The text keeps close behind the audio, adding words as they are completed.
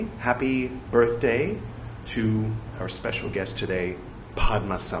happy birthday to our special guest today,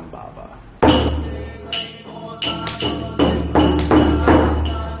 Padmasambhava.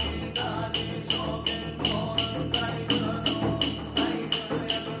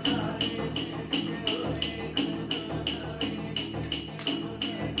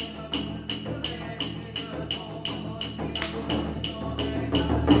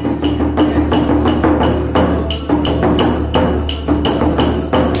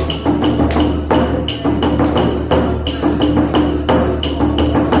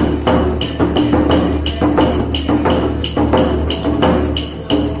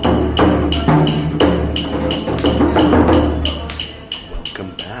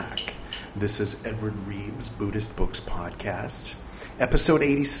 This is Edward Reeves' Buddhist Books Podcast, episode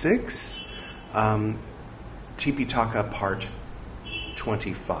 86, Tipiṭaka part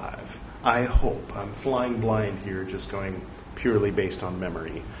 25. I hope. I'm flying blind here, just going purely based on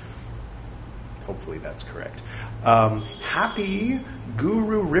memory. Hopefully that's correct. Happy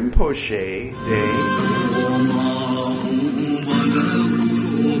Guru Rinpoche Day.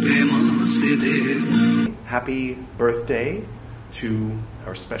 Happy birthday to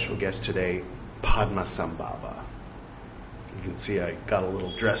our special guest today, Padmasambhava. You can see I got a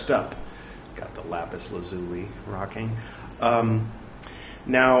little dressed up. Got the lapis lazuli rocking.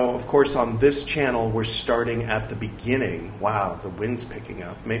 Now, of course, on this channel, we're starting at the beginning. Wow, the wind's picking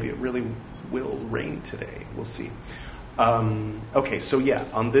up. Maybe it really will rain today. We'll see. Okay, so yeah,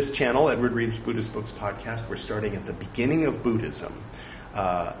 on this channel, Edward Reeves Buddhist Books Podcast, we're starting at the beginning of Buddhism.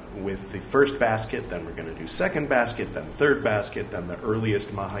 With the first basket, then we're going to do second basket, then third basket, then the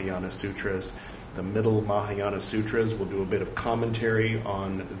earliest Mahayana Sutras, the middle Mahayana Sutras. We'll do a bit of commentary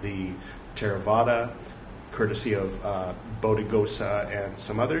on the Theravada, courtesy of Bodhigosa and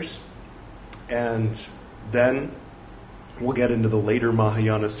some others. And then we'll get into the later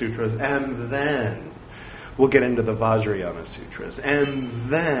Mahayana Sutras, and then we'll get into the Vajrayana Sutras, and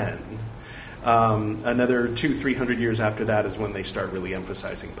then another 200-300 years after that is when they start really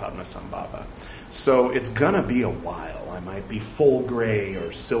emphasizing Padmasambhava. So it's gonna be a while. I might be full gray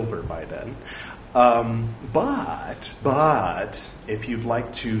or silver by then. But if you'd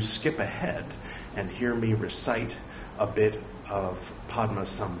like to skip ahead and hear me recite a bit of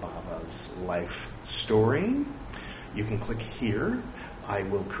Padmasambhava's life story, you can click here. I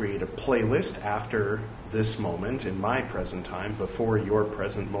will create a playlist after this moment in my present time, before your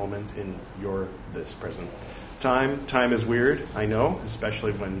present moment in this present time. Time is weird, I know,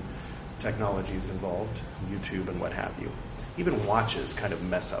 especially when technology is involved, YouTube and what have you. Even watches kind of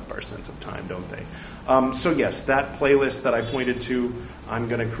mess up our sense of time, don't they? So yes, that playlist that I pointed to, I'm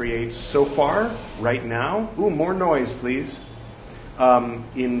going to create so far, right now. Ooh, more noise, please.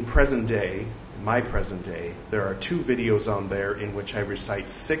 In present day, my present day, there are 2 videos on there in which I recite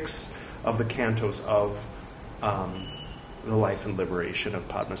 6 of the cantos of The Life and Liberation of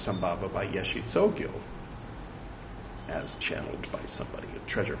Padmasambhava by Yeshe Tsogyo, as channeled by somebody, a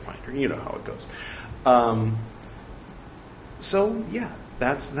treasure finder. You know how it goes. So yeah,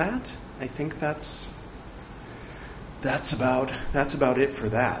 that's that. I think that's about it for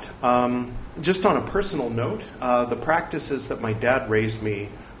that. Just on a personal note, the practices that my dad raised me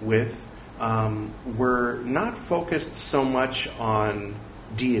with were not focused so much on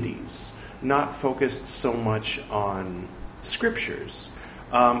deities, not focused so much on scriptures,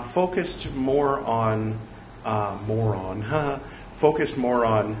 focused more on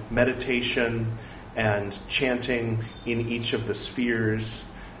meditation and chanting in each of the spheres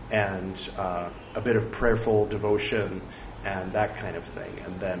and a bit of prayerful devotion and that kind of thing.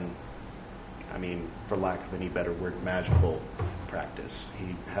 And then, I mean, for lack of any better word, magical practice.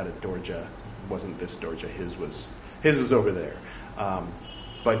 He had a dorja. It wasn't this dorja. His is over there.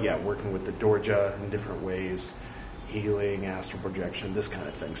 But yeah, working with the dorja in different ways, healing, astral projection, this kind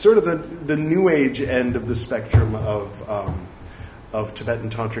of thing. Sort of the New Age end of the spectrum of Tibetan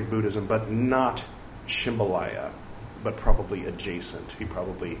Tantric Buddhism, but not Shambhalaya, but probably adjacent. He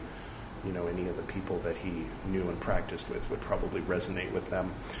probably, any of the people that he knew and practiced with would probably resonate with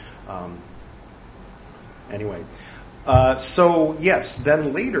them. Anyway, so yes,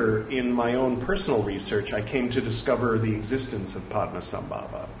 then later in my own personal research, I came to discover the existence of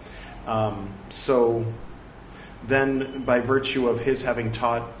Padmasambhava. So then, by virtue of his having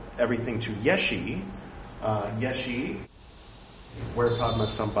taught everything to Yeshe, where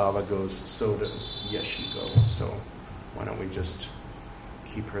Padmasambhava goes, so does Yeshe go. So why don't we just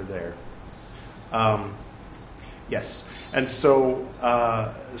keep her there? Yes, and so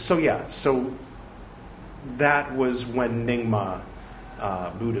that was when Nyingma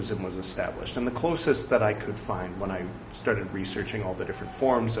Buddhism was established. And the closest that I could find when I started researching all the different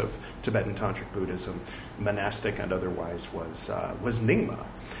forms of Tibetan Tantric Buddhism, monastic and otherwise, was Nyingma.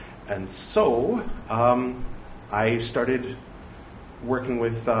 And so I started working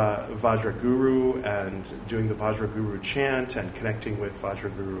with Vajraguru and doing the Vajraguru chant and connecting with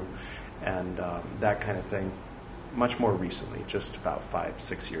Vajraguru and that kind of thing much more recently, just about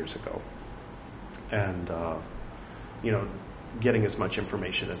 5-6 years ago. And, getting as much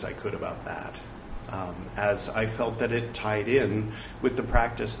information as I could about that, as I felt that it tied in with the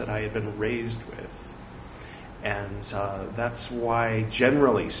practice that I had been raised with. And that's why,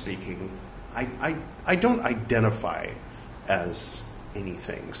 generally speaking, I don't identify as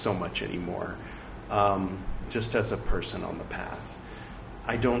anything so much anymore, just as a person on the path.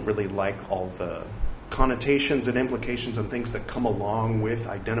 I don't really like all the connotations and implications and things that come along with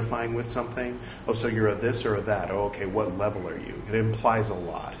identifying with something. Oh, so you're a this or a that. Oh, okay, what level are you? It implies a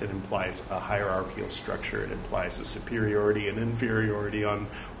lot. It implies a hierarchical structure. It implies a superiority and inferiority on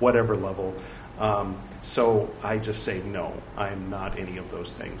whatever level. So I just say, no, I'm not any of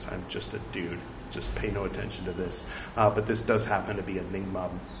those things. I'm just a dude. Just pay no attention to this. But this does happen to be a Nyingma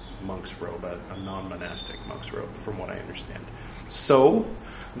monk's robe, a non-monastic monk's robe, from what I understand. So,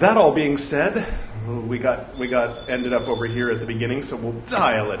 that all being said, we ended up over here at the beginning, so we'll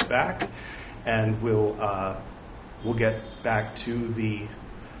dial it back, and we'll get back to the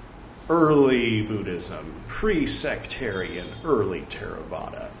early Buddhism, pre-sectarian, early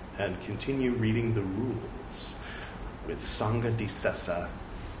Theravada, and continue reading the rules with Saṅghàdisesa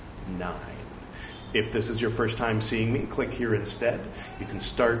 9. If this is your first time seeing me, click here instead. You can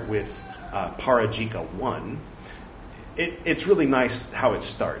start with Parajika 1. It's really nice how it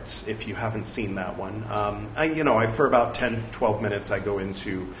starts, if you haven't seen that one. For about 10, 12 minutes, I go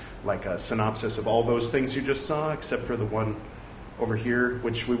into like a synopsis of all those things you just saw, except for the one over here,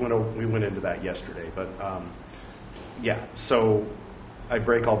 which we went into that yesterday. But so I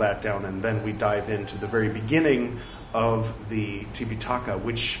break all that down, and then we dive into the very beginning of the Tipiṭaka,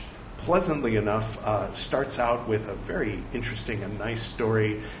 which pleasantly enough, starts out with a very interesting and nice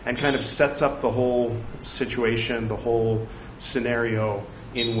story and kind of sets up the whole situation, the whole scenario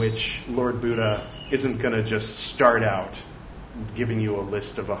in which Lord Buddha isn't going to just start out giving you a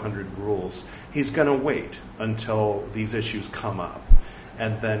list of 100 rules. He's going to wait until these issues come up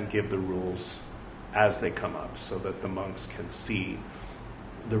and then give the rules as they come up so that the monks can see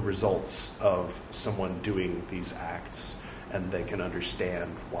the results of someone doing these acts, and they can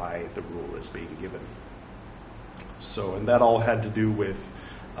understand why the rule is being given. So, and that all had to do with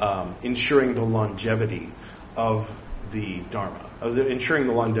ensuring the longevity of the Dharma, ensuring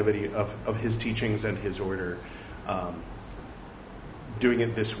the longevity of his teachings and his order, doing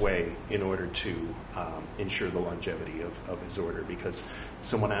it this way in order to ensure the longevity of his order. Because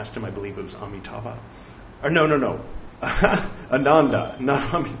someone asked him, I believe it was Amitabha, or no. Ananda,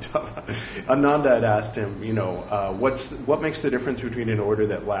 not Amitabha. Ananda had asked him, what makes the difference between an order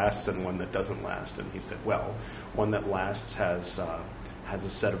that lasts and one that doesn't last? And he said, well, one that lasts has a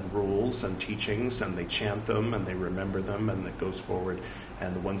set of rules and teachings, and they chant them and they remember them, and it goes forward.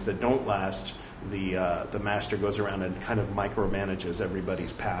 And the ones that don't last, the master goes around and kind of micromanages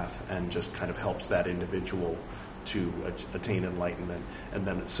everybody's path and just kind of helps that individual to attain enlightenment, and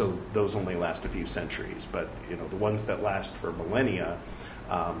then so those only last a few centuries. But the ones that last for millennia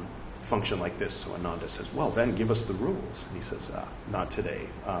function like this. So Ananda says, well, then give us the rules. And he says, not today.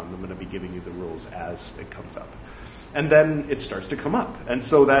 I'm going to be giving you the rules as it comes up. And then it starts to come up, and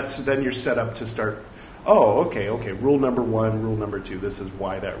so then you're set up to start. Oh, okay. Rule number 1, rule number 2. This is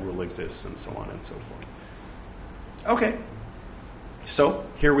why that rule exists, and so on and so forth. Okay, so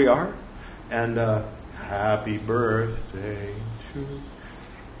here we are, and. Happy birthday to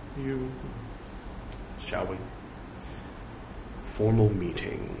you. Shall we? Formal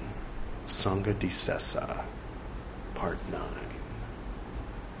meeting. Saṅghàdisesa, Part 9.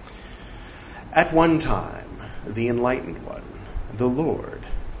 At one time, the Enlightened One, the Lord,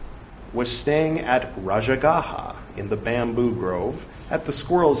 was staying at Rajagaha in the bamboo grove at the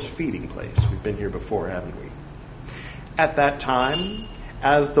squirrels' feeding place. We've been here before, haven't we? At that time,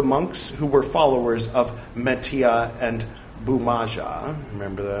 as the monks who were followers of Metteyya and Bhumaja,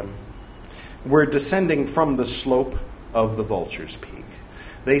 remember them, were descending from the slope of the Vulture's Peak,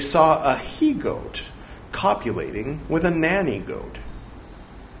 they saw a he-goat copulating with a nanny goat.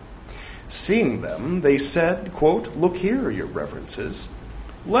 Seeing them, they said, quote, "Look here, your reverences.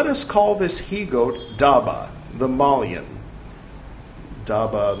 Let us call this he-goat Daba, the Malian."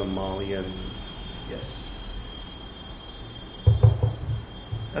 Daba, the Malian, yes.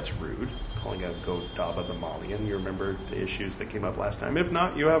 That's rude. calling a goat Daba the Malian. You remember the issues that came up last time. If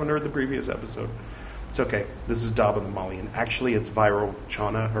not, you haven't heard the previous episode. It's okay. This is Daba the Malian. Actually, it's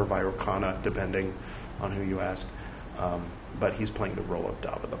Vairochana or Vairocana, depending on who you ask. But he's playing the role of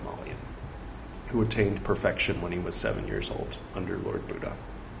Daba the Malian, who attained perfection when he was 7 years old under Lord Buddha.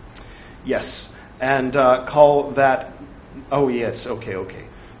 Yes, and call that... Oh, yes, okay.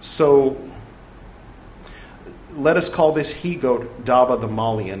 So... let us call this he-goat Daba the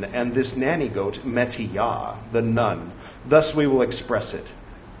Malian, and this nanny-goat Metiya, the nun. Thus we will express it.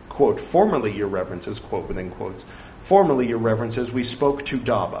 Quote, formerly, your reverences, quote within quotes, formerly, your reverences, we spoke to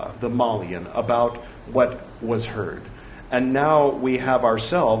Daba, the Malian, about what was heard. And now we have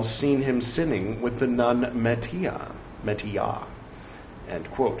ourselves seen him sinning with the nun Metiya,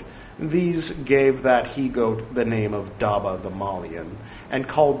 end quote. These gave that he-goat the name of Daba the Malian, and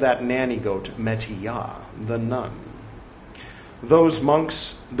called that nanny-goat Metiya, the nun.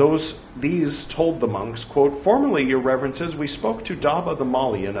 These told the monks, quote, formerly, your reverences, we spoke to Daba the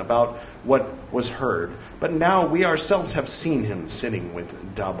Malian about what was heard, but now we ourselves have seen him sinning with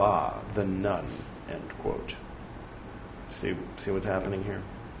Daba, the nun, end quote. See what's happening here?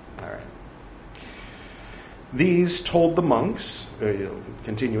 All right. These told the monks,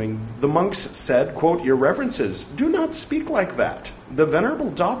 continuing, the monks said, quote, your reverences, do not speak like that. The venerable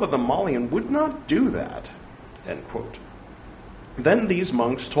Daba the Malian would not do that, end quote. Then these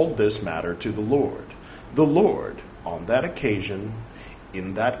monks told this matter to the Lord. The Lord, on that occasion,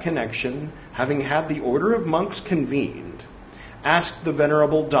 in that connection, having had the order of monks convened, asked the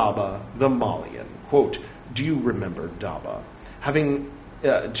venerable Daba the Malian, quote, do you remember, Daba, having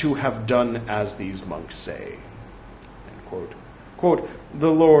to have done as these monks say? End quote. Quote,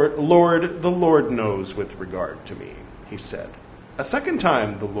 the Lord knows with regard to me, he said. A second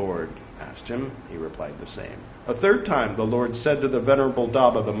time the Lord asked him, he replied the same. A third time the Lord said to the venerable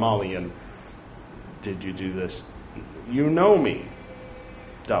Daba the Malian, did you do this? You know me,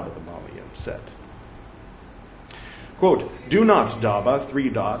 Daba the Malian said. Quote, do not, Daba, 3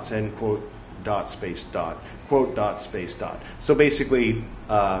 dots, end quote, dot space dot, quote dot space dot. So basically,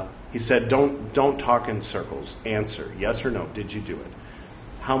 he said, don't talk in circles. Answer, yes or no, did you do it?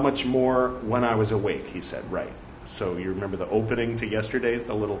 How much more when I was awake? He said, right. So you remember the opening to yesterday's,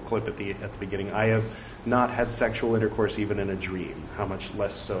 the little clip at the beginning. I have not had sexual intercourse even in a dream. How much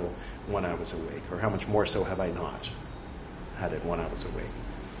less so when I was awake? Or how much more so have I not had it when I was awake?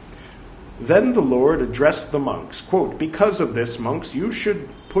 Then the Lord addressed the monks, quote, because of this, monks, you should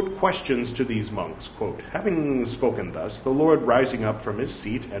put questions to these monks, quote. Having spoken thus, the Lord, rising up from his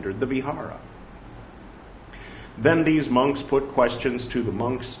seat, entered the vihara. Then these monks put questions to the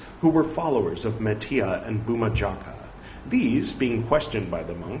monks who were followers of Metiya and Bhumajaka. These, being questioned by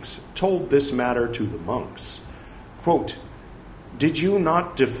the monks, told this matter to the monks. Quote, did you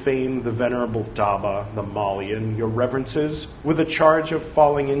not defame the venerable Daba, the Malian, your reverences, with a charge of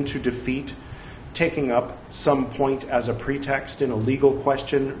falling into defeat, taking up some point as a pretext in a legal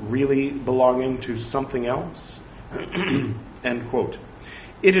question really belonging to something else? End quote.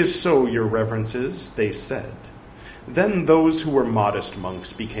 It is so, your reverences, they said. Then those who were modest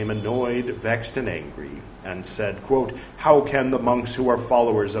monks became annoyed, vexed, and angry, and said, quote, how can the monks who are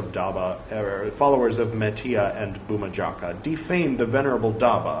followers of Metiya and Bhumajaka defame the venerable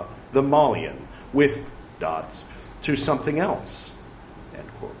Daba, the Malian, with dots, to something else? End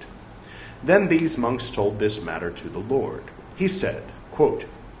quote. Then these monks told this matter to the Lord. He said, quote,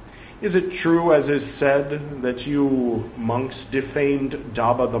 is it true, as is said, that you monks defamed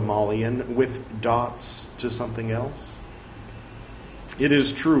Daba the Malian with dots to something else? It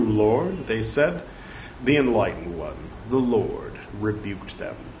is true, Lord, they said. The enlightened one, the Lord, rebuked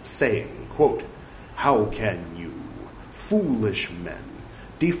them, saying, quote, how can you, foolish men,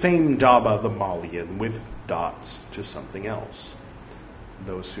 defame Daba the Malian with dots to something else?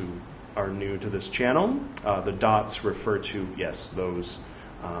 Those who are new to this channel, the dots refer to, yes, those...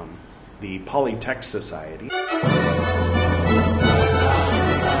 the Pali Text Society.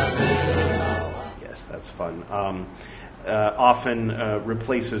 Yes, that's fun. Often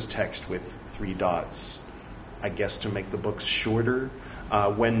replaces text with 3 dots, I guess to make the books shorter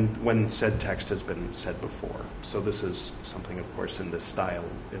when said text has been said before. So this is something, of course, in this style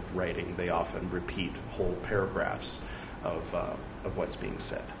of writing. They often repeat whole paragraphs of what's being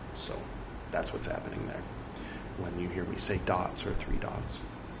said. So that's what's happening there when you hear me say dots or 3 dots.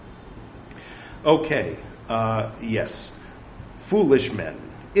 Okay, yes. Foolish men,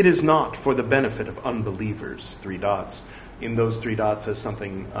 it is not for the benefit of unbelievers, 3 dots. In those 3 dots as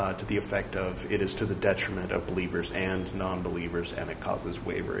something to the effect of it is to the detriment of believers and non-believers, and it causes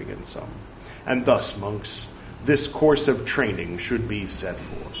wavering in some. And thus, monks, this course of training should be set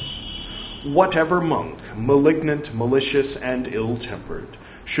forth. Whatever monk, malignant, malicious, and ill-tempered,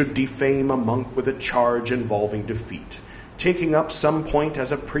 should defame a monk with a charge involving defeat, taking up some point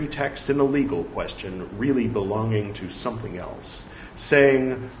as a pretext in a legal question really belonging to something else,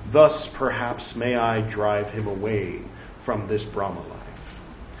 saying, thus perhaps may I drive him away from this Brahma life.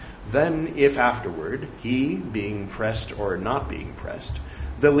 Then, if afterward, he, being pressed or not being pressed,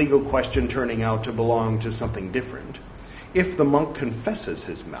 the legal question turning out to belong to something different, if the monk confesses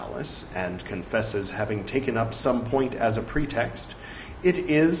his malice, and confesses having taken up some point as a pretext, it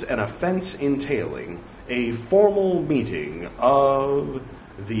is an offense entailing a formal meeting of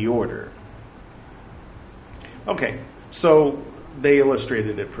the order. Okay, so they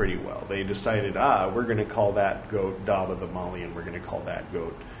illustrated it pretty well. They decided, we're going to call that goat Dava the Mali, and we're going to call that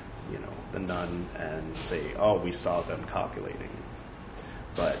goat, the nun, and say, we saw them copulating.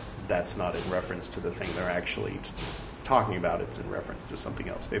 But that's not in reference to the thing they're actually talking about. It's in reference to something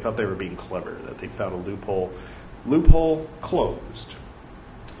else. They thought they were being clever, that they found a loophole. Loophole closed.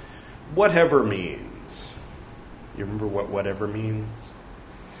 Whatever means. You remember what whatever means?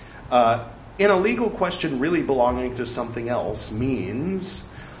 In a legal question really belonging to something else means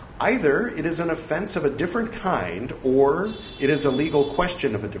either it is an offense of a different kind or it is a legal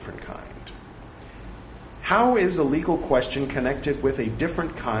question of a different kind. How is a legal question connected with a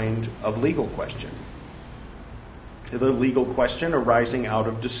different kind of legal question? The legal question arising out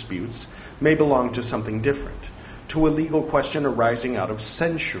of disputes may belong to something different, to a legal question arising out of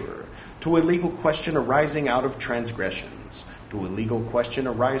censure, to a legal question arising out of transgressions, to a legal question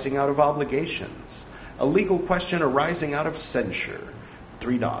arising out of obligations, a legal question arising out of censure,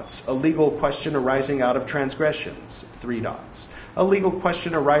 3 dots, a legal question arising out of transgressions, 3 dots. A legal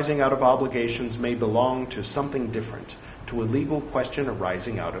question arising out of obligations may belong to something different, to a legal question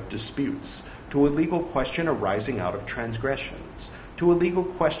arising out of disputes, to a legal question arising out of transgressions, to a legal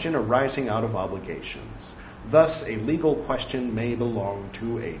question arising out of obligations. Thus, a legal question may belong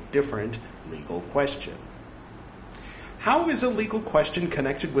to a different legal question. How is a legal question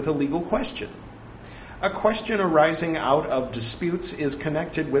connected with a legal question? A question arising out of disputes is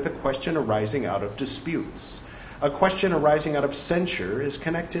connected with a question arising out of disputes. A question arising out of censure is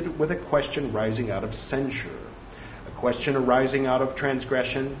connected with a question arising out of censure. A question arising out of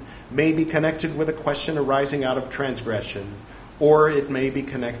transgression may be connected with a question arising out of transgression, or it may be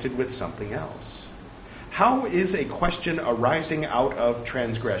connected with something else. How is a question arising out of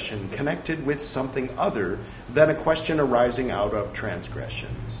transgression connected with something other than a question arising out of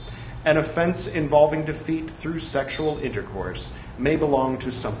transgression? An offense involving defeat through sexual intercourse may belong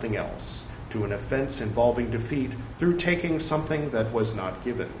to something else, to an offense involving defeat through taking something that was not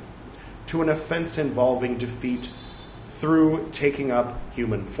given, to an offense involving defeat through taking up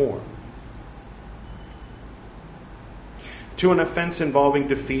human form, to an offense involving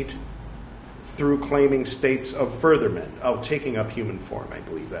defeat through claiming states of furtherment. Taking up human form, I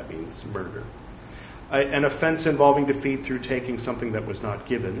believe that means murder. An offense involving defeat through taking something that was not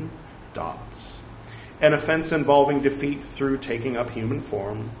given, dots. An offense involving defeat through taking up human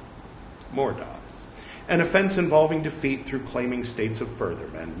form, more dots. An offense involving defeat through claiming states of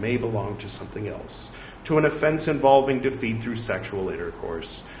furtherment may belong to something else, to an offense involving defeat through sexual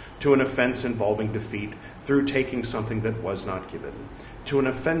intercourse, to an offense involving defeat through taking something that was not given, to an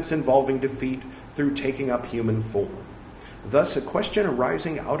offense involving defeat through taking up human form. Thus, a question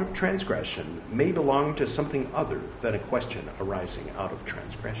arising out of transgression may belong to something other than a question arising out of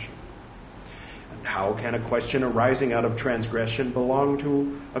transgression. And how can a question arising out of transgression belong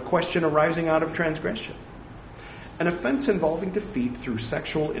to a question arising out of transgression? An offense involving defeat through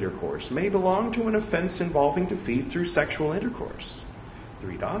sexual intercourse may belong to an offense involving defeat through sexual intercourse.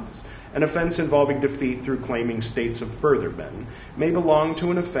 3 dots. An offense involving defeat through claiming states of furtherment may belong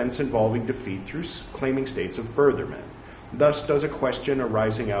to an offense involving defeat through claiming states of furtherment. Thus does a question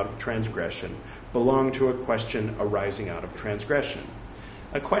arising out of transgression belong to a question arising out of transgression.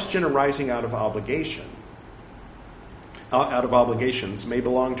 A question arising out of obligations may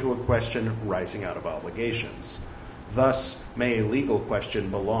belong to a question arising out of obligations. Thus may a legal question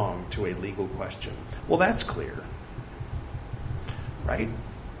belong to a legal question. Well, that's clear, right?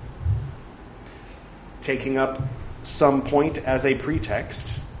 Taking up some point as a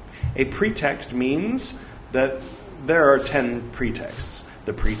pretext. A pretext means that there are 10 pretexts.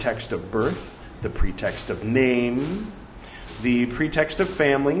 The pretext of birth, the pretext of name, the pretext of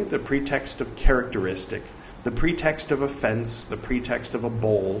family, the pretext of characteristic, the pretext of offense, the pretext of a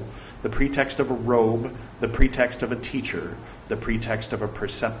bowl, the pretext of a robe, the pretext of a teacher, the pretext of a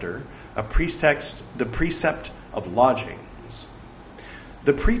preceptor, the precept of lodgings.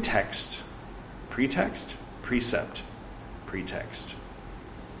 The pretext, precept, pretext.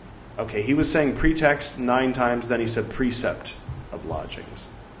 Okay, he was saying pretext 9 times, then he said precept of lodgings.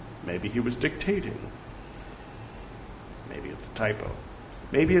 Maybe he was dictating. Maybe it's a typo.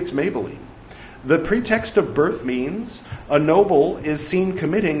 Maybe it's Maybelline. The pretext of birth means a noble is seen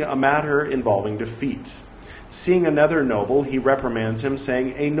committing a matter involving defeat. Seeing another noble, he reprimands him,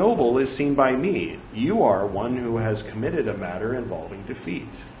 saying, "A noble is seen by me. You are one who has committed a matter involving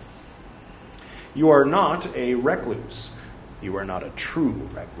defeat. You are not a recluse. You are not a true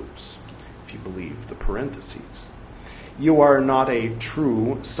recluse," if you believe the parentheses. "You are not a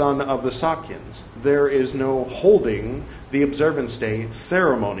true son of the Sakyans. There is no holding the observance day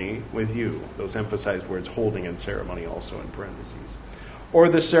ceremony with you." Those emphasized words holding and ceremony also in parentheses. "Or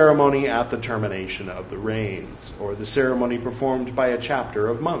the ceremony at the termination of the reigns, or the ceremony performed by a chapter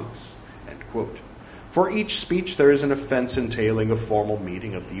of monks." End quote. For each speech there is an offense entailing a formal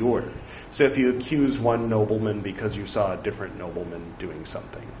meeting of the order. So if you accuse one nobleman because you saw a different nobleman doing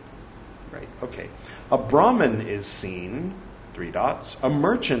something, right? Okay. A Brahmin is seen, 3 dots. A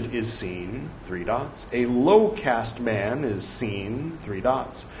merchant is seen, 3 dots. A low caste man is seen, 3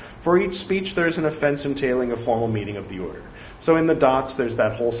 dots. For each speech there is an offense entailing a formal meeting of the order. So in the dots, there's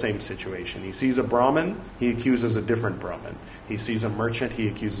that whole same situation. He sees a Brahmin, he accuses a different Brahmin. He sees a merchant, he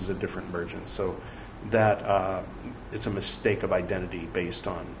accuses a different merchant. So that it's a mistake of identity based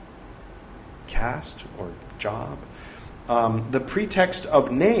on caste or job. The pretext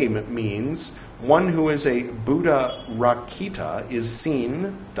of name means one who is a Buddha Rakita is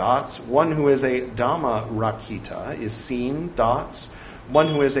seen, dots. One who is a Dhamma Rakita is seen, dots. One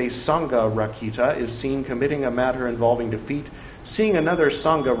who is a Saṅghà Rakita is seen committing a matter involving defeat, seeing another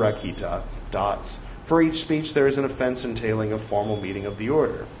Saṅghà Rakita, dots. For each speech there is an offense entailing a formal meeting of the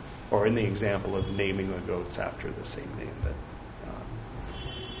order. Or in the example of naming the goats after the same name.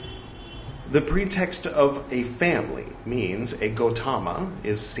 The pretext of a family means a Gautama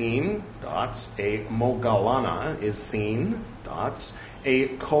is seen, dots. A Moggallana is seen, dots. A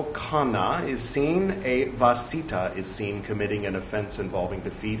Kokana is seen. A Vasita is seen committing an offense involving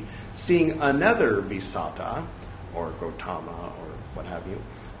defeat. Seeing another Visata, or Gautama, or what have you,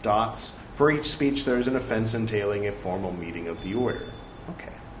 dots. For each speech there is an offense entailing a formal meeting of the order.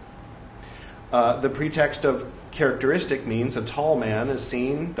 Okay. The pretext of characteristic means a tall man is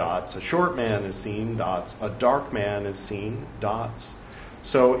seen, dots. A short man is seen, dots. A dark man is seen, dots.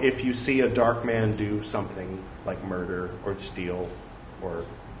 So if you see a dark man do something like murder or steal or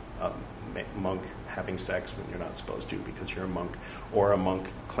a monk having sex when you're not supposed to because you're a monk, or a monk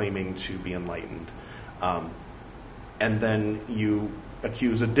claiming to be enlightened, and then you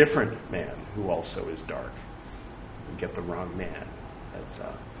accuse a different man who also is dark, you get the wrong man.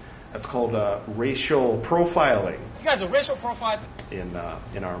 That's called racial profiling. You guys are racial profiling?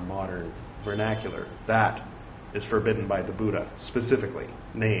 In our modern vernacular. That is forbidden by the Buddha, specifically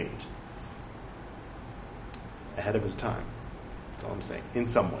named. Ahead of his time. That's all I'm saying. In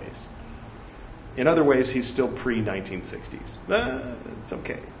some ways. In other ways, he's still pre-1960s. It's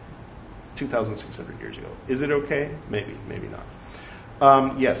okay. It's 2,600 years ago. Is it okay? Maybe, maybe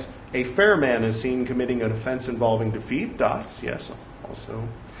not. Yes, a fair man is seen committing an offense involving defeat. Dots, yes, also.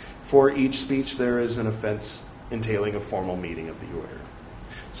 For each speech, there is an offense entailing a formal meeting of the order.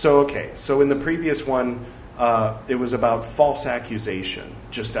 So in the previous one, it was about false accusation,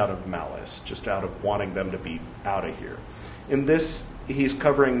 just out of malice, just out of wanting them to be out of here. In this, he's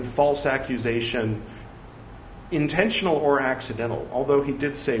covering false accusation, intentional or accidental, although he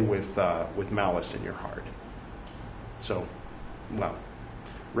did say with malice in your heart. So, well,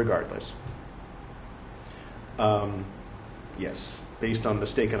 regardless. Yes, based on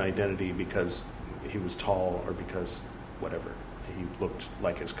mistaken identity because he was tall or because whatever, he looked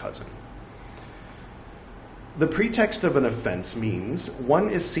like his cousin. The pretext of an offense means one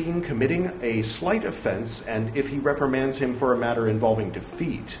is seen committing a slight offense, and if he reprimands him for a matter involving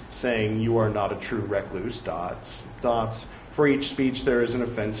defeat, saying, "You are not a true recluse," dots. For each speech there is an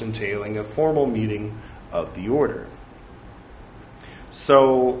offense entailing a formal meeting of the order.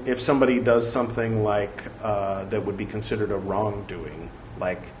 So if somebody does something like that would be considered a wrongdoing,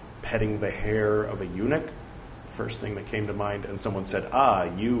 like petting the hair of a eunuch, first thing that came to mind, and someone said,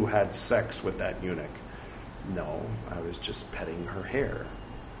 you had sex with that eunuch. No, I was just petting her hair,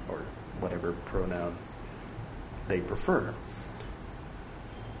 or whatever pronoun they prefer.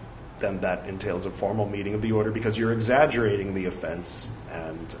 Then that entails a formal meeting of the order because you're exaggerating the offense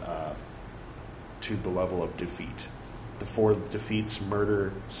and to the level of defeat. The 4 defeats: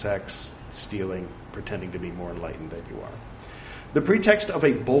 murder, sex, stealing, pretending to be more enlightened than you are. The pretext of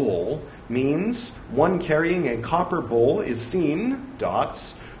a bowl means one carrying a copper bowl is seen,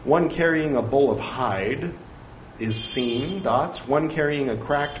 dots. One carrying a bowl of hide is seen, dots. One carrying a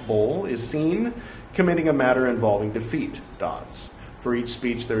cracked bowl is seen committing a matter involving defeat, dots. For each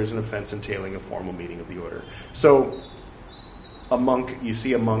speech, there is an offense entailing a formal meaning of the order. So, a monk, you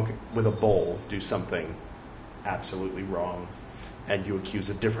see a monk with a bowl do something absolutely wrong, and you accuse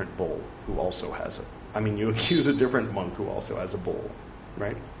a different bowl who also has it. You accuse a different monk who also has a bowl,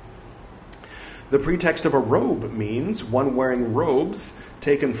 right? The pretext of a robe means one wearing robes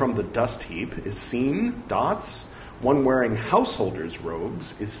taken from the dust heap is seen, dots. One wearing householder's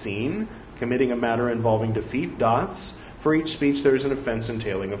robes is seen, committing a matter involving defeat, dots. For each speech, there is an offense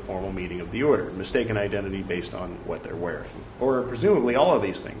entailing a formal meaning of the order, mistaken identity based on what they're wearing, or presumably all of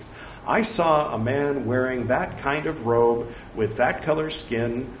these things. I saw a man wearing that kind of robe with that color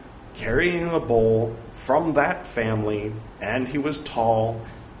skin, carrying a bowl from that family, and he was tall.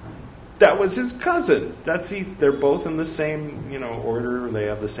 That was his cousin. They're both in the same, order. They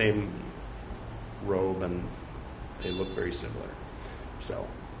have the same robe, and they look very similar. So,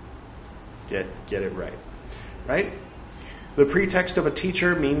 get it right, right? The pretext of a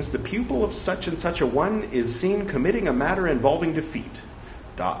teacher means the pupil of such and such a one is seen committing a matter involving defeat,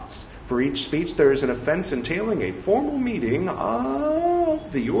 dots. For each speech, there is an offense entailing a formal meaning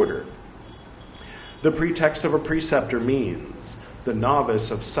of the order. The pretext of a preceptor means the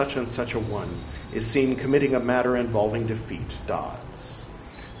novice of such and such a one is seen committing a matter involving defeat, dots.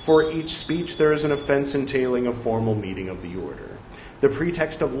 For each speech, there is an offense entailing a formal meaning of the order. The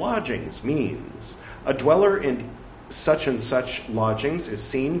pretext of lodgings means a dweller in such and such lodgings is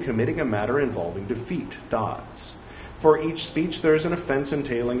seen committing a matter involving defeat, dots. For each speech, there is an offense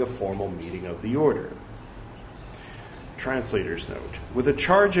entailing a formal meaning of the order. Translator's note. With a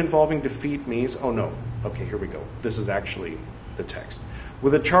charge involving defeat means, here we go. This is actually the text.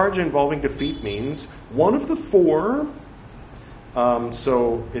 With a charge involving defeat means one of the four.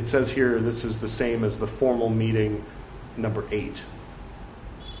 So it says here, this is the same as the formal meaning number 8.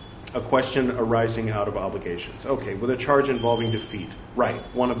 A question arising out of obligations. Okay, with a charge involving defeat. Right,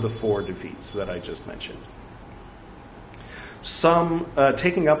 one of the 4 defeats that I just mentioned.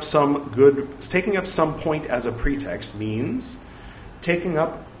 Taking up some point as a pretext means taking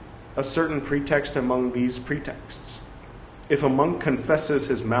up a certain pretext among these pretexts. If a monk confesses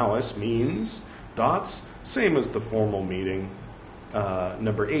his malice means, dots, same as the formal meaning,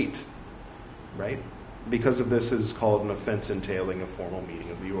 number 8, right? Because of this is called an offense entailing a formal meaning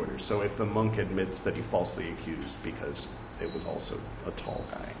of the order. So if the monk admits that he falsely accused because it was also a tall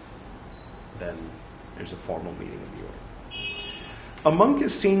guy, then there's a formal meaning of the order. A monk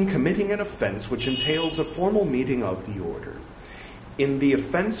is seen committing an offense which entails a formal meaning of the order. In the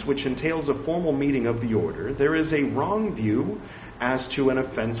offense which entails a formal meaning of the order, there is a wrong view as to an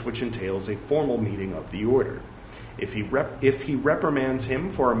offense which entails a formal meaning of the order. If he reprimands him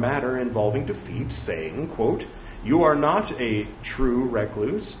for a matter involving defeat, saying, quote, "You are not a true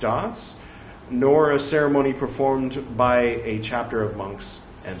recluse, dots, nor a ceremony performed by a chapter of monks,"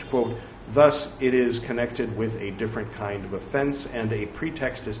 end quote. Thus, it is connected with a different kind of offense, and a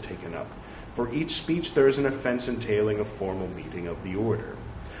pretext is taken up. For each speech, there is an offense entailing a formal meaning of the order.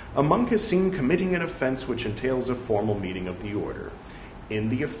 A monk is seen committing an offense which entails a formal meaning of the order. In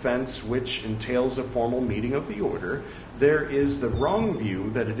the offense which entails a formal meaning of the order, there is the wrong view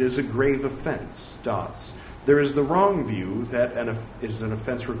that it is a grave offense, dots. There is the wrong view that it is an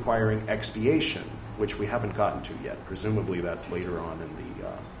offense requiring expiation, which we haven't gotten to yet. Presumably that's later on in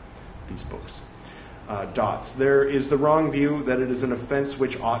these books. Dots. There is the wrong view that it is an offense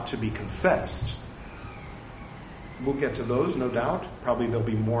which ought to be confessed. We'll get to those, no doubt. Probably there'll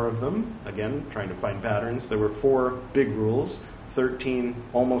be more of them. Again, trying to find patterns. There were 4 big rules, 13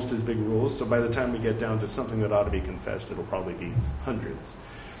 almost as big rules. So by the time we get down to something that ought to be confessed, it'll probably be hundreds.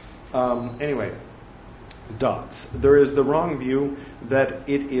 Anyway, dots. There is the wrong view that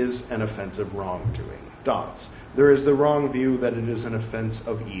it is an offense of wrongdoing. Dots. There is the wrong view that it is an offense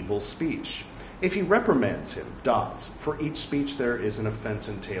of evil speech. If he reprimands him, dots. For each speech there is an offense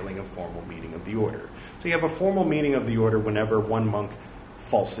entailing a formal meaning of the order. So you have a formal meaning of the order whenever one monk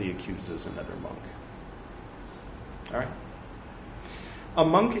falsely accuses another monk. All right? A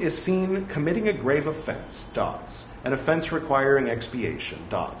monk is seen committing a grave offense, dots. An offense requiring expiation,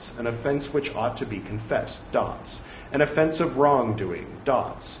 dots. An offense which ought to be confessed, dots. An offense of wrongdoing,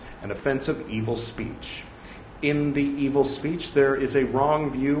 dots. An offense of evil speech. In the evil speech, there is a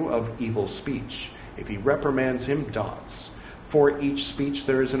wrong view of evil speech. If he reprimands him, dots. For each speech,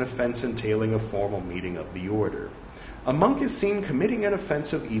 there is an offense entailing a formal meaning of the order. A monk is seen committing an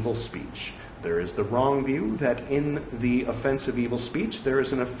offense of evil speech. There is the wrong view that in the offense of evil speech, there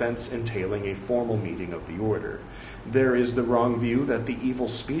is an offense entailing a formal meaning of the order. There is the wrong view that the evil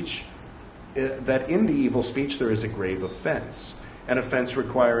speech that in the evil speech there is a grave offense, an offense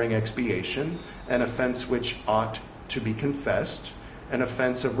requiring expiation, an offense which ought to be confessed, an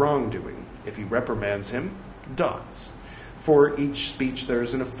offense of wrongdoing. If he reprimands him, dots. For each speech there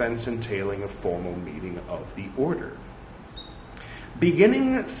is an offense entailing a formal meeting of the order.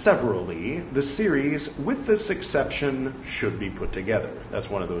 Beginning severally, the series, with this exception, should be put together. That's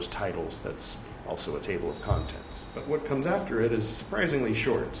one of those titles that's also a table of contents. But what comes after it is surprisingly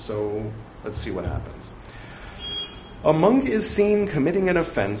short, so let's see what happens. A monk is seen committing an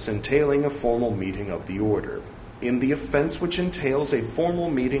offense entailing a formal meeting of the order. In the offense which entails a formal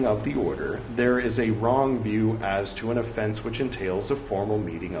meeting of the order, there is a wrong view as to an offense which entails a formal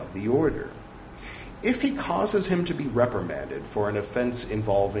meeting of the order. If he causes him to be reprimanded for an offense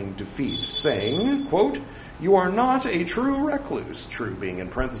involving defeat, saying, quote, "You are not a true recluse," true being in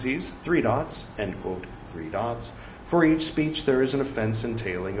parentheses, 3 dots, end quote, 3 dots. For each speech there is an offense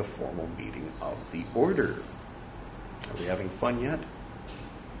entailing a formal meeting of the order. Are we having fun yet?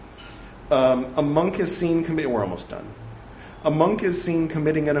 A monk is seen committing... We're almost done. A monk is seen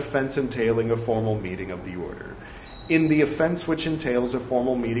committing an offense entailing a formal meeting of the order. In the offense which entails a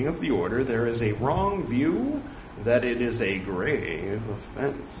formal meeting of the order, there is a wrong view that it is a grave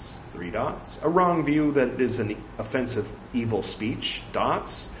offense, 3 dots. A wrong view that it is an offensive evil speech,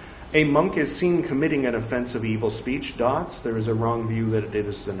 dots. A monk is seen committing an offensive evil speech, dots. There is a wrong view that it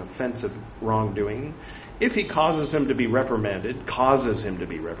is an offensive wrongdoing. If he causes him to be reprimanded,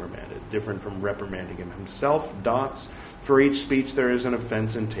 different from reprimanding him himself, dots. For each speech there is an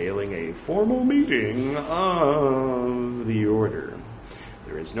offense entailing a formal meeting of the order.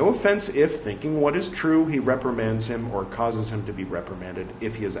 There is no offense if, thinking what is true, he reprimands him or causes him to be reprimanded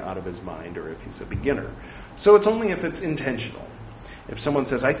if he is out of his mind or if he's a beginner. So it's only if it's intentional. If someone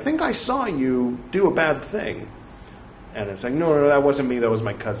says, "I think I saw you do a bad thing," and it's like, no, that wasn't me, that was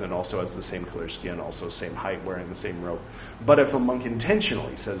my cousin, also has the same color skin, also same height, wearing the same robe. But if a monk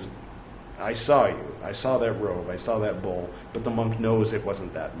intentionally says, "I saw you, I saw that robe, I saw that bowl," but the monk knows it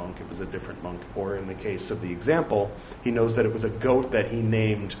wasn't that monk, it was a different monk, or in the case of the example, he knows that it was a goat that he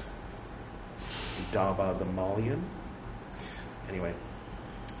named Dava the Malian. Anyway,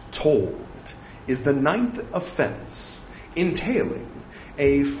 told is the 9th offense entailing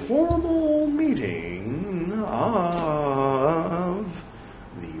a formal meeting of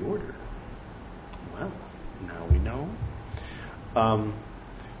the order. Well, now we know.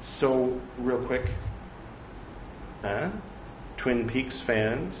 So, real quick, Twin Peaks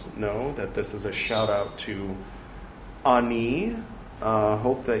fans know that this is a shout-out to Ani.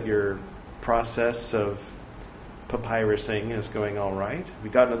 Hope that your process of papyrusing is going all right. We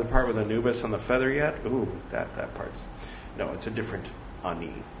gotten to the part with Anubis on the feather yet? Ooh, that part's... No, it's a different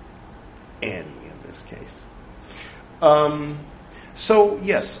Ani. Annie, in this case. So,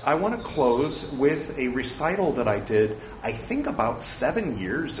 yes, I want to close with a recital that I did, I think about 7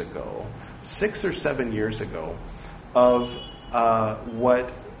 years ago, 6 or 7 years ago, of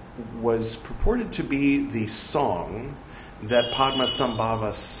what was purported to be the song that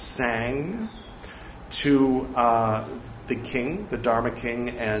Padmasambhava sang to the king, the Dharma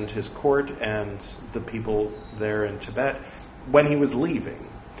king, and his court, and the people there in Tibet when he was leaving.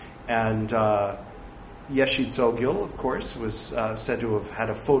 And Yeshe Tsogyal, of course, was said to have had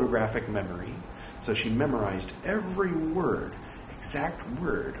a photographic memory. So she memorized every word, exact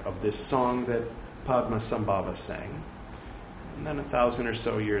word of this song that Padmasambhava sang. And then 1,000 or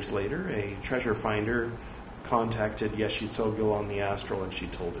so years later, a treasure finder contacted Yeshe Tsogyal on the astral, and she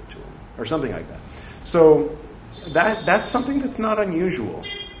told it to him, or something like that. So that's something that's not unusual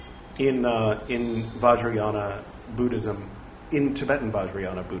in Vajrayana Buddhism, in Tibetan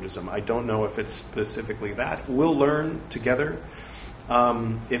Vajrayana Buddhism. I don't know if it's specifically that. We'll learn together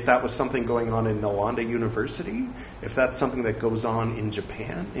if that was something going on in Nalanda University, if that's something that goes on in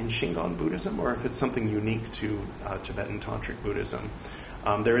Japan, in Shingon Buddhism, or if it's something unique to Tibetan Tantric Buddhism.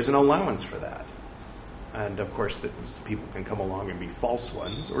 There is an allowance for that. And of course, people can come along and be false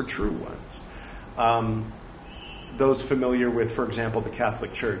ones or true ones. Those familiar with, for example, the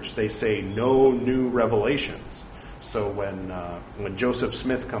Catholic Church, they say no new revelations. So when Joseph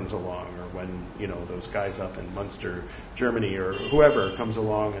Smith comes along, or when those guys up in Munster, Germany, or whoever comes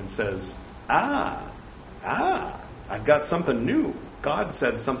along and says, I've got something new. God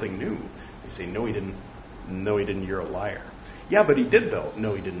said something new. They say, no, he didn't. No, he didn't. You're a liar. Yeah, but he did though.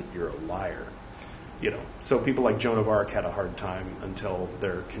 No, he didn't. You're a liar. So people like Joan of Arc had a hard time until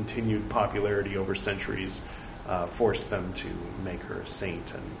their continued popularity over centuries forced them to make her a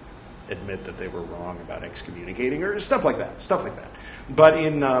saint and admit that they were wrong about excommunicating her, stuff like that. But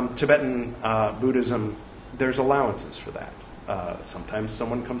in Tibetan Buddhism, there's allowances for that. Sometimes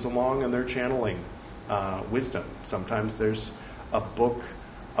someone comes along and they're channeling wisdom. Sometimes there's a book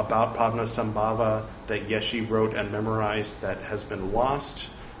about Padmasambhava that Yeshe wrote and memorized that has been lost.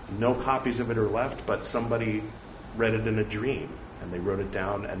 No copies of it are left, but somebody read it in a dream, and they wrote it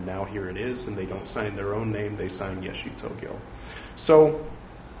down, and now here it is, and they don't sign their own name, they sign Yeshe Togyo. So,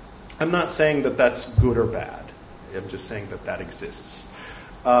 I'm not saying that that's good or bad. I'm just saying that that exists.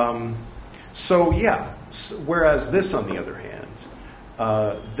 Whereas this, on the other hand,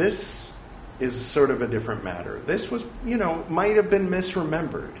 this is sort of a different matter. This was, might have been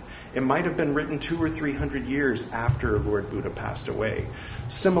misremembered. It might have been written 200 or 300 years after Lord Buddha passed away,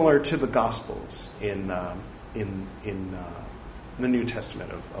 similar to the Gospels in the New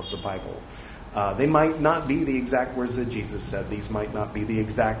Testament of the Bible. They might not be the exact words that Jesus said. These might not be the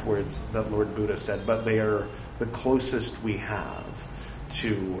exact words that Lord Buddha said, but they are the closest we have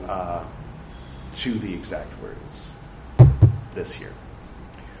to the exact words this year.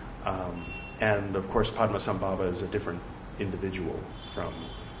 And of course, Padmasambhava is a different individual from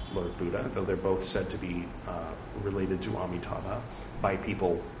Lord Buddha, though they're both said to be related to Amitabha by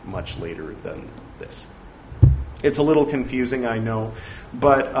people much later than this. It's a little confusing, I know,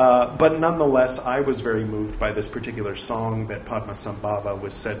 but nonetheless, I was very moved by this particular song that Padmasambhava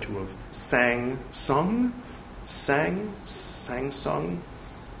was said to have sang sung.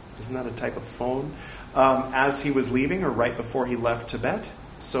 Isn't that a type of phone? As he was leaving, or right before he left Tibet.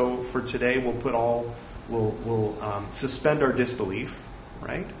 So for today, we'll suspend our disbelief,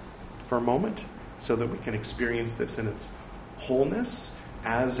 right, for a moment, so that we can experience this in its wholeness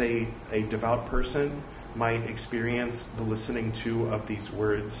as a devout person might experience the listening to of these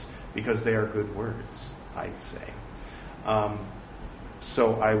words, because they are good words, I'd say.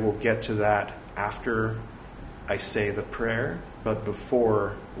 So I will get to that after I say the prayer, but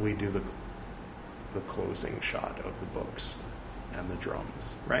before we do the closing shot of the books and the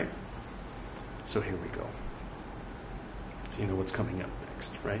drums, right? So here we go. So you know what's coming up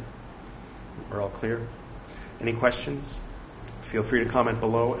next, right? We're all clear? Any questions? Feel free to comment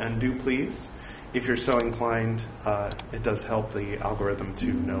below, and do please, if you're so inclined, it does help the algorithm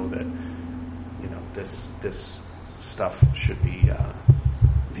to know that, this stuff should be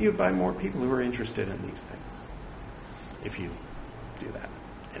viewed by more people who are interested in these things. If you do that.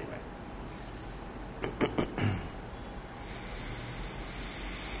 Anyway.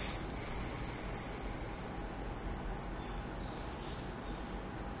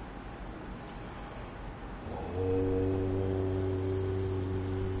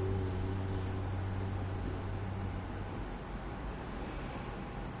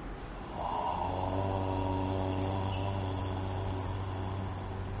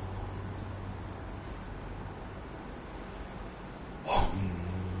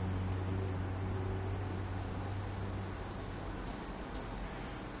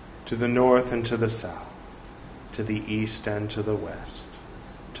 To the north and to the south, to the east and to the west,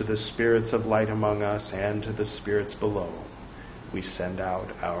 to the spirits of light among us and to the spirits below, we send out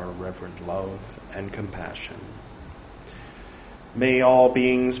our reverent love and compassion. May all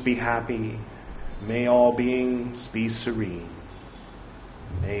beings be happy. May all beings be serene.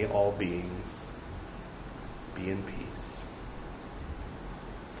 May all beings be in peace.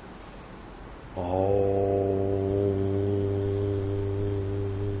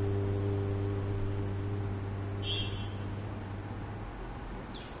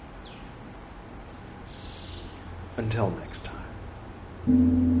 Until next time.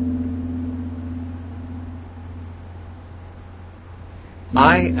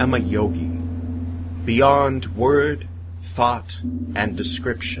 I am a yogi, beyond word, thought, and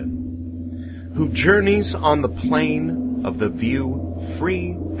description, who journeys on the plane of the view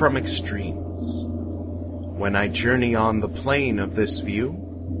free from extremes. When I journey on the plane of this view,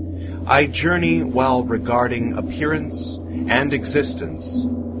 I journey while regarding appearance and existence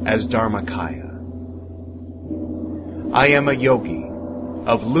as Dharmakaya. I am a yogi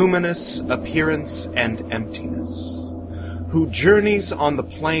of luminous appearance and emptiness, who journeys on the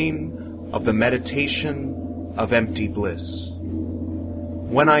plane of the meditation of empty bliss.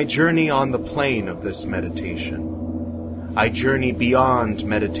 When I journey on the plane of this meditation, I journey beyond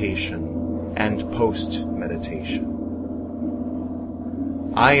meditation and post-meditation.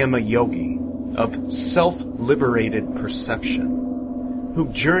 I am a yogi of self-liberated perception, who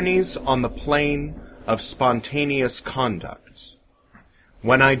journeys on the plane of spontaneous conduct.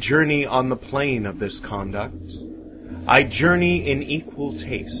 When I journey on the plane of this conduct, I journey in equal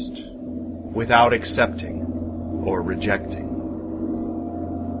taste, without accepting or rejecting.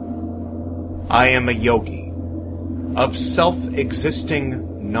 I am a yogi of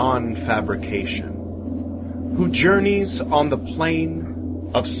self-existing non-fabrication, who journeys on the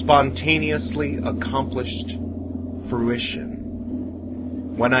plane of spontaneously accomplished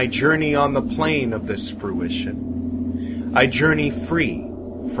fruition. When I journey on the plane of this fruition, I journey free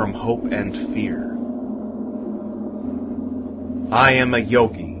from hope and fear. I am a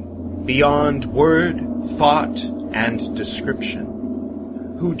yogi, beyond word, thought, and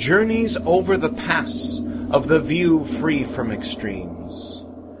description, who journeys over the pass of the view free from extremes.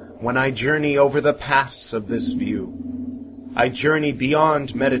 When I journey over the pass of this view, I journey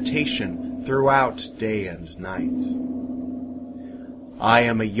beyond meditation throughout day and night. I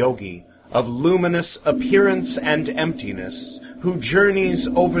am a yogi of luminous appearance and emptiness, who journeys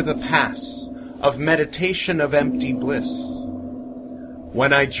over the pass of meditation of empty bliss.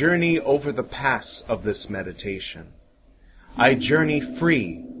 When I journey over the pass of this meditation, I journey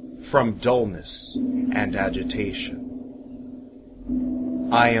free from dullness and agitation.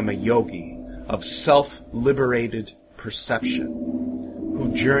 I am a yogi of self-liberated perception,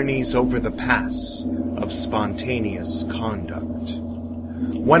 who journeys over the pass of spontaneous conduct.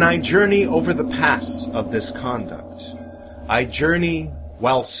 When I journey over the pass of this conduct, I journey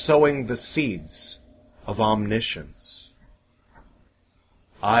while sowing the seeds of omniscience.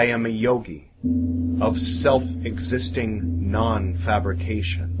 I am a yogi of self-existing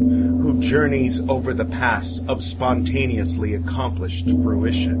non-fabrication, who journeys over the pass of spontaneously accomplished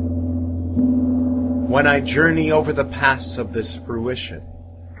fruition. When I journey over the pass of this fruition,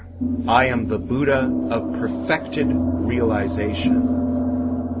 I am the Buddha of perfected realization.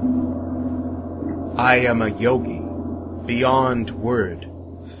 I am a yogi beyond word,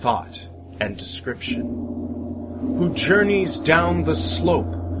 thought, and description, who journeys down the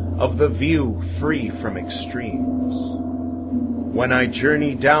slope of the view free from extremes. When I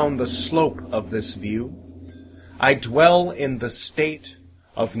journey down the slope of this view, I dwell in the state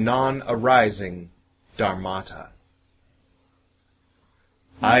of non-arising dharmata.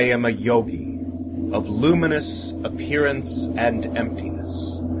 I am a yogi of luminous appearance and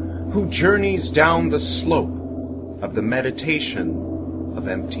emptiness, who journeys down the slope of the meditation of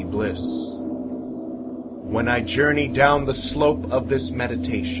empty bliss. When I journey down the slope of this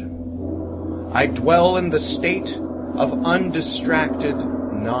meditation, I dwell in the state of undistracted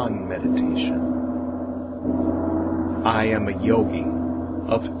non-meditation. I am a yogi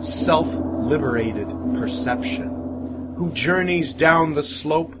of self-liberated perception, who journeys down the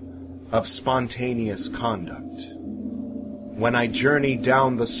slope of spontaneous conduct. When I journey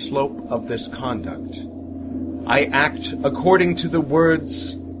down the slope of this conduct, I act according to the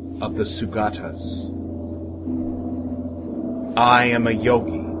words of the Sugātas. I am a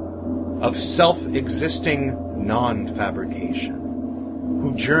yogi of self-existing non-fabrication,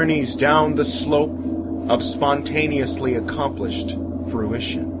 who journeys down the slope of spontaneously accomplished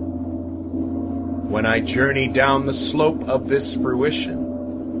fruition. When I journey down the slope of this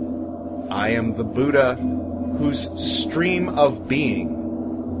fruition, I am the Buddha whose stream of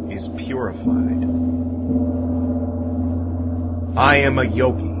being is purified. I am a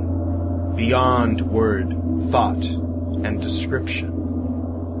yogi beyond word, thought, and description,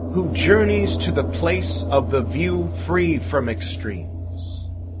 who journeys to the place of the view free from extremes.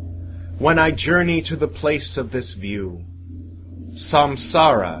 When I journey to the place of this view,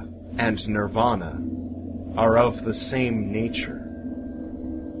 samsara and nirvana are of the same nature.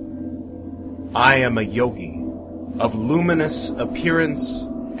 I am a yogi of luminous appearance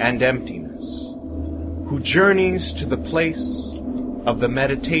and emptiness, who journeys to the place of the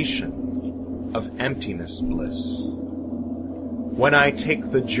meditation of emptiness bliss. When I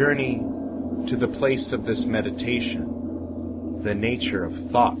take the journey to the place of this meditation, the nature of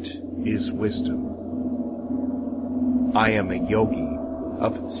thought is wisdom. I am a yogi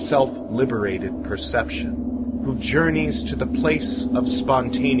of self-liberated perception, who journeys to the place of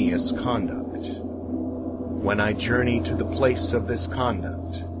spontaneous conduct. When I journey to the place of this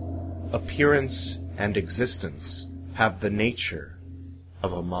conduct, appearance and existence have the nature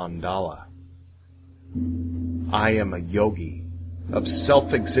of a mandala. I am a yogi of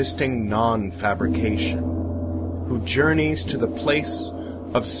self-existing non-fabrication, who journeys to the place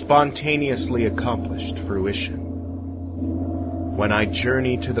of spontaneously accomplished fruition. When I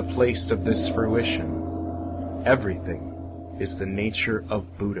journey to the place of this fruition, everything is the nature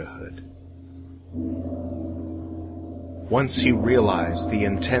of Buddhahood. Once you realize the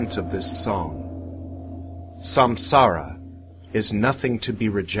intent of this song, samsara is nothing to be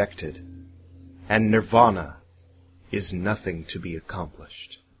rejected, and nirvana is nothing to be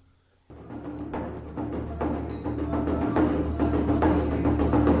accomplished.